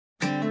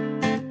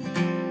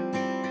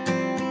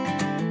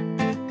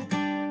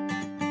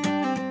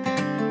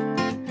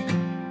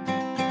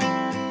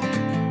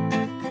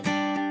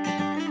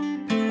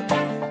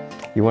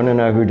You want to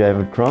know who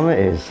David Kramer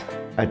is?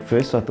 At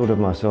first I thought of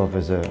myself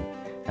as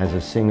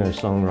a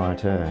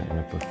singer-songwriter and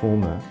a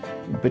performer.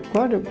 But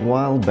quite a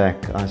while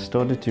back I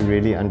started to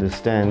really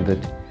understand that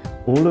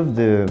all of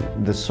the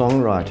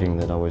songwriting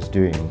that I was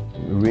doing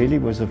really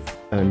was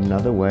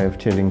another way of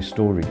telling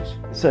stories.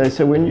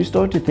 So when you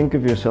start to think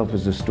of yourself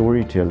as a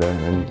storyteller,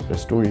 and a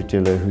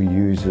storyteller who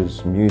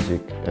uses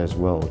music as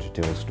well to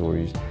tell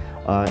stories,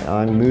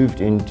 I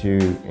moved into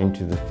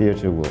the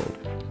theatre world.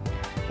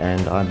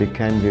 And I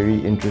became very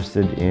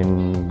interested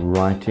in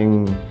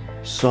writing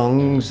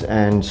songs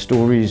and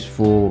stories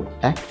for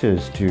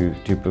actors to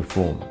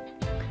perform.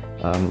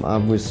 I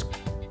was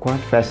quite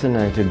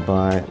fascinated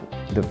by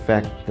the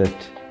fact that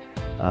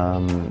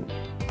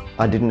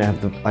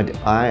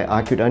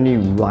I could only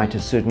write a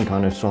certain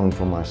kind of song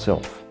for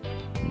myself.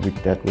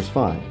 That was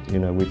fine, you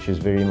know, which is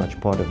very much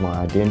part of my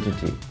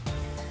identity.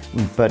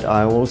 But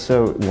I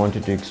also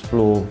wanted to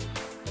explore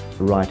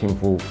writing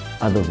for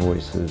other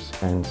voices,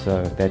 and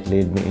so that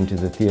led me into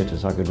the theatre.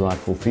 So I could write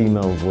for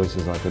female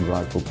voices, I could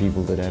write for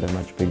people that had a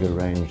much bigger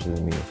range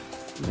than me.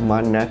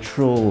 My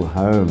natural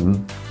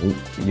home,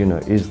 you know,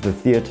 is the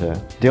theatre.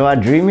 Do I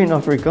dream in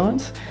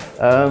Afrikaans?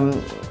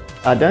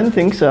 I don't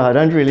think so. I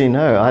don't really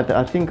know.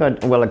 I think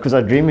well, because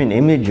I dream in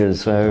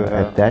images, so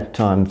at that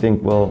time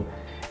think, well,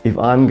 if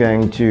I'm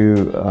going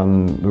to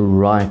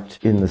write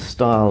in the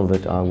style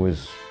that I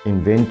was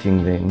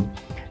inventing then,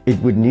 it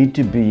would need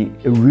to be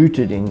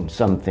rooted in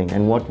something,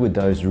 and what would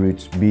those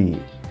roots be?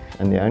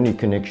 And the only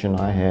connection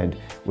I had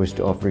was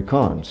to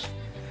Afrikaans,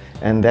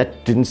 and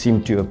that didn't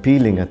seem too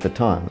appealing at the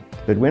time.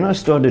 But when I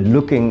started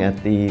looking at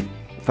the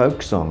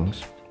folk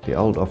songs, the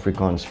old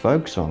Afrikaans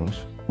folk songs,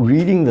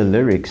 reading the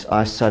lyrics,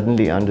 I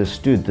suddenly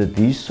understood that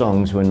these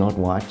songs were not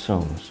white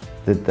songs,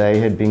 that they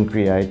had been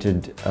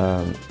created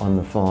on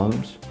the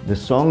farms. The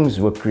songs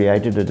were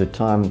created at a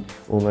time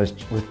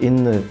almost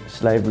within the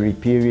slavery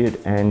period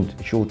and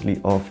shortly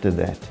after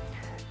that.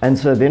 And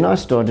so then I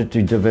started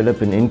to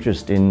develop an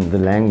interest in the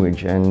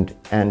language, and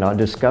I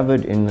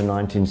discovered in the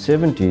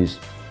 1970s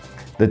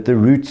that the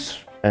roots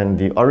and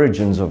the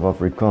origins of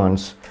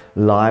Afrikaans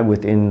lie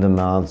within the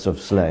mouths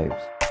of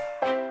slaves.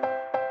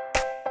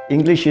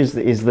 English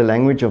is the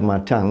language of my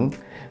tongue,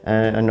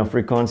 and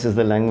Afrikaans is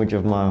the language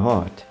of my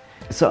heart.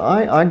 So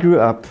I grew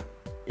up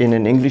in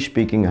an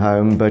English-speaking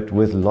home, but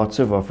with lots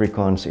of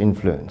Afrikaans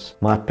influence.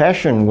 My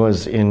passion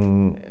was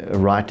in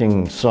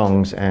writing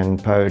songs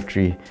and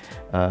poetry,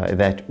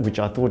 which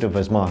I thought of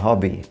as my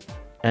hobby.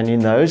 And in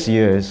those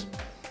years,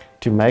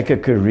 to make a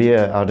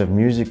career out of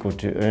music or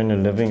to earn a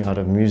living out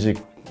of music,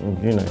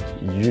 you know,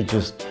 you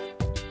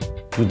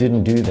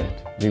didn't do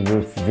that. There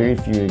were very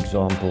few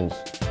examples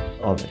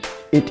of it.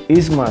 It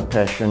is my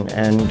passion,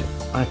 and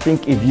I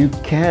think if you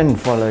can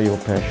follow your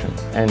passion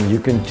and you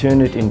can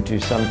turn it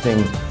into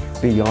something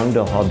beyond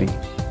a hobby,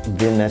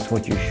 then that's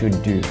what you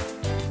should do.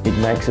 It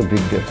makes a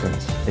big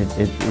difference.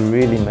 It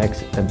really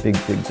makes a big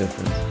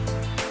difference.